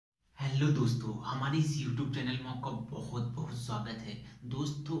Hello दोस्तों, हमारे इस YouTube चैनल में आपका बहुत बहुत स्वागत है।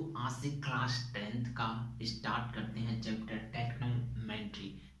 दोस्तों, आज से क्लास 10th का स्टार्ट करते हैं चैप्टर टेक्नोमेट्री।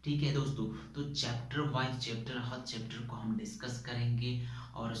 ठीक है दोस्तों, तो चैप्टर वाइज चैप्टर हर चैप्टर को हम डिस्कस करेंगे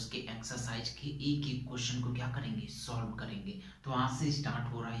और उसके एक्सरसाइज के एक एक क्वेश्चन को क्या करेंगे, सॉल्व करेंगे। तो आज से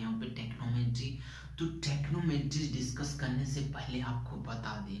स्टार्ट हो रहा है यहाँ पे टेक्नोमेट्री। तो टेक्नोमेट्री डिस्कस करने से पहले आपको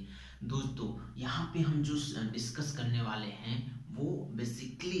बता दें दोस्तों, यहाँ पे हम जो डिस्कस करने वाले हैं वो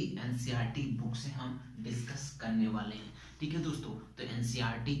बेसिकली एनसीईआरटी बुक से हम डिस्कस करने वाले हैं। ठीक है दोस्तों, तो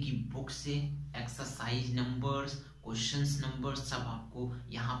एनसीईआरटी की बुक से एक्सरसाइज नंबर्स, क्वेश्चंस नंबर सब आपको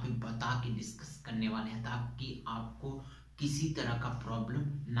यहाँ पे बता के डिस्कस करने वाले हैं ताकि आपको किसी तरह का प्रॉब्लम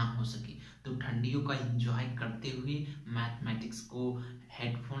ना हो सके। तो ठंडियों का एंजॉय करते हुए मैथमेटिक्स को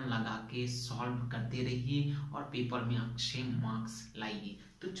हेडफोन लगा के सॉल्व करते रहिए और पेपर में अच्छे मार्क्स लाइए।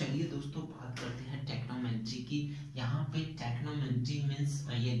 तो चलिए दोस्तों, बात करते हैं टेक्नोमेट्री की। यहाँ पे टेक्नोमेट्री मीन्स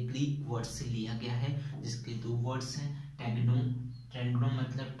ये ग्रीक वर्ड से लिया गया है, जिसके दो वर्ड्स हैं, ट्रेंगनो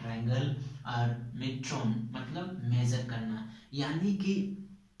मतलब ट्रायंगल और मेट्रोन मतलब मेजर करना। यानी कि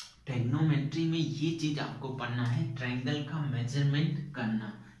ट्रिग्नोमेट्री में ये चीज आपको पढ़ना है, ट्रायंगल का मेजरमेंट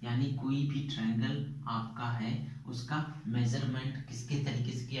करना। यानी कोई भी ट्रायंगल आपका है उसका मेजरमेंट किसके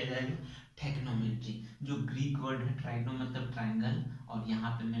तरीके से किया जाएगा, टेक्नोमेट्री। जो ग्रीक वर्ड है ट्रायंगल मतलब ट्रायंगल और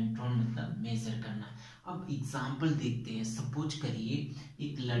यहाँ पे मेट्रोन मतलब मेजर करना। अब एग्जाम्पल देखते हैं। सपोज करिए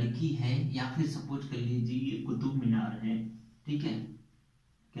एक लड़की है, या फिर सपोज कर लीजिए ये कुतुब मीनार है। ठीक है,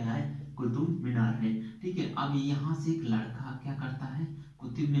 क्या है, कुतुब मीनार है। ठीक है, अब यहाँ से एक लड़का क्या करता है,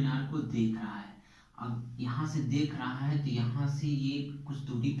 कुतुब मीनार को देख रहा है। अब यहाँ से देख रहा है तो यहाँ से ये कुछ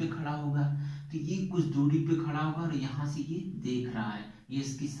दूरी पे खड़ा होगा, तो ये कुछ दूरी पे खड़ा होगा और यहाँ से ये देख रहा है, ये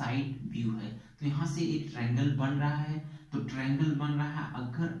इसकी साइड व्यू है। तो यहाँ से एक ट्रायंगल बन रहा है। तो ट्रायंगल बन रहा है,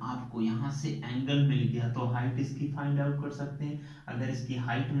 अगर आपको यहाँ से एंगल मिल गया तो हाइट इसकी फाइंड आउट कर सकते हैं। अगर इसकी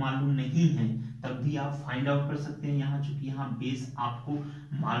हाइट मालूम नहीं है तब भी आप फाइंड आउट कर सकते हैं। यहाँ चूंकि यहाँ बेस आपको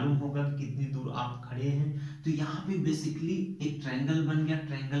मालूम होगा कितनी दूर आप खड़े हैं। तो यहाँ पे बेसिकली एक ट्रायंगल बन गया।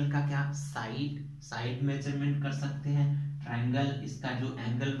 ट्रायंगल का क्या, साइड मेजरमेंट कर सकते हैं। ट्रायंगल इसका जो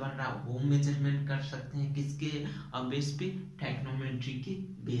एंगल बन रहा है वो मेजरमेंट कर सकते हैं। किसके बेस पे, टेक्नोमेट्री के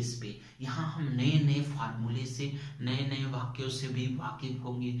बेस पे। यहाँ हम नए नए फार्मूले से, नए नए वाक्यों से भी वाकिफ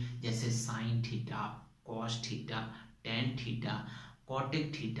होंगे, जैसे sine theta, cos theta, tan theta,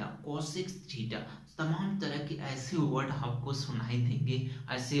 कॉटेक theta, cosec theta. तमाम तरह के ऐसे वर्ड आपको सुनाई देंगे,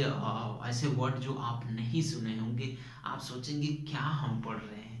 ऐसे वर्ड जो आप नहीं सुने होंगे। आप सोचेंगे क्या हम पढ़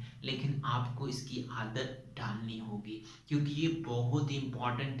रहे हैं, लेकिन आपको इसकी आदत डालनी होगी क्योंकि ये बहुत ही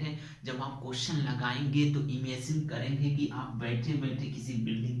इंपॉर्टेंट है। जब आप क्वेश्चन लगाएंगे तो इमेजिन करेंगे कि आप बैठे बैठे किसी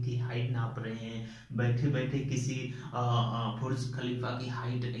बिल्डिंग की हाइट नाप रहे हैं, बैठे बैठे किसी बुर्ज खलीफा की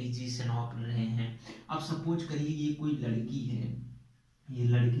हाइट इजी से नाप रहे हैं। अब सपोज करिए ये कोई लड़की है, ये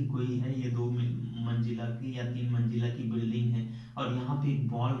लड़की कोई है, ये 2 मंजिला की या 3 मंजिला की बिल्डिंग है और यहाँ पे एक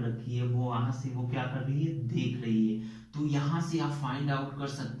बॉल रखी है, वो वहां से वो क्या कर रही है, देख रही है। तो यहाँ से आप फाइंड आउट कर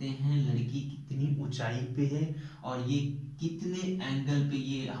सकते हैं लड़की कितनी ऊंचाई पे है और ये कितने एंगल पे,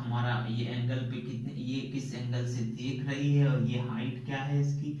 ये हमारा ये एंगल पे कितने, ये किस एंगल से देख रही है और ये हाइट क्या है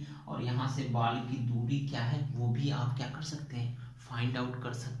इसकी, और यहाँ से बाल की दूरी क्या है, वो भी आप क्या कर सकते हैं, फाइंड आउट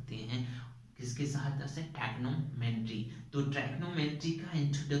कर सकते हैं। किसकी सहायता से, टेक्नोमेट्री। तो टेक्नोमेट्री का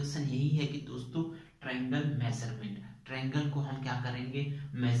इंट्रोडक्शन यही है कि दोस्तों ट्रायंगल मेजरमेंट, ट्रायंगल को हम क्या करेंगे,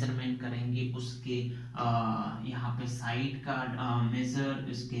 मेजरमेंट करेंगे। उसके यहाँ पे साइड का मेजर,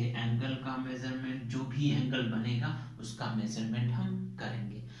 इसके एंगल का मेजरमेंट, जो भी एंगल बनेगा उसका मेजरमेंट हम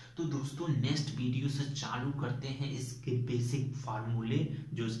करेंगे। तो दोस्तों नेक्स्ट वीडियो से चालू करते हैं इसके बेसिक फार्मूले,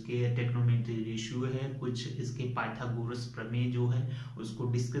 जो इसके टेक्नोमेट्री रेशियो है, कुछ इसके पाइथागोरस प्रमेय जो है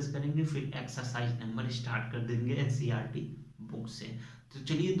उसको डिस्कस करेंगे। फिर एक्सरसाइज नंबर स्टार्ट कर देंगे एनसीईआरटी बुक से। तो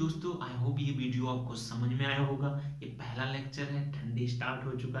चलिए दोस्तों, आई होप ये वीडियो आपको समझ में आया होगा। ये पहला लेक्चर है, ठंडी स्टार्ट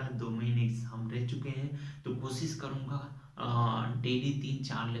हो चुका है, 2 महीने एग्जाम रह चुके हैं, तो कोशिश करूंगा डेली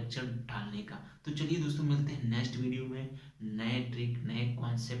 3-4 लेक्चर डालने का। तो चलिए दोस्तों, मिलते हैं नेक्स्ट वीडियो में नए ट्रिक, नए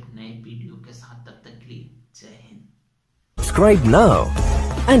कॉन्सेप्ट, नए वीडियो के साथ। तब तक के लिए जय Hind. Subscribe now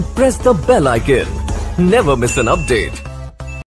and press the bell icon. Never miss an update.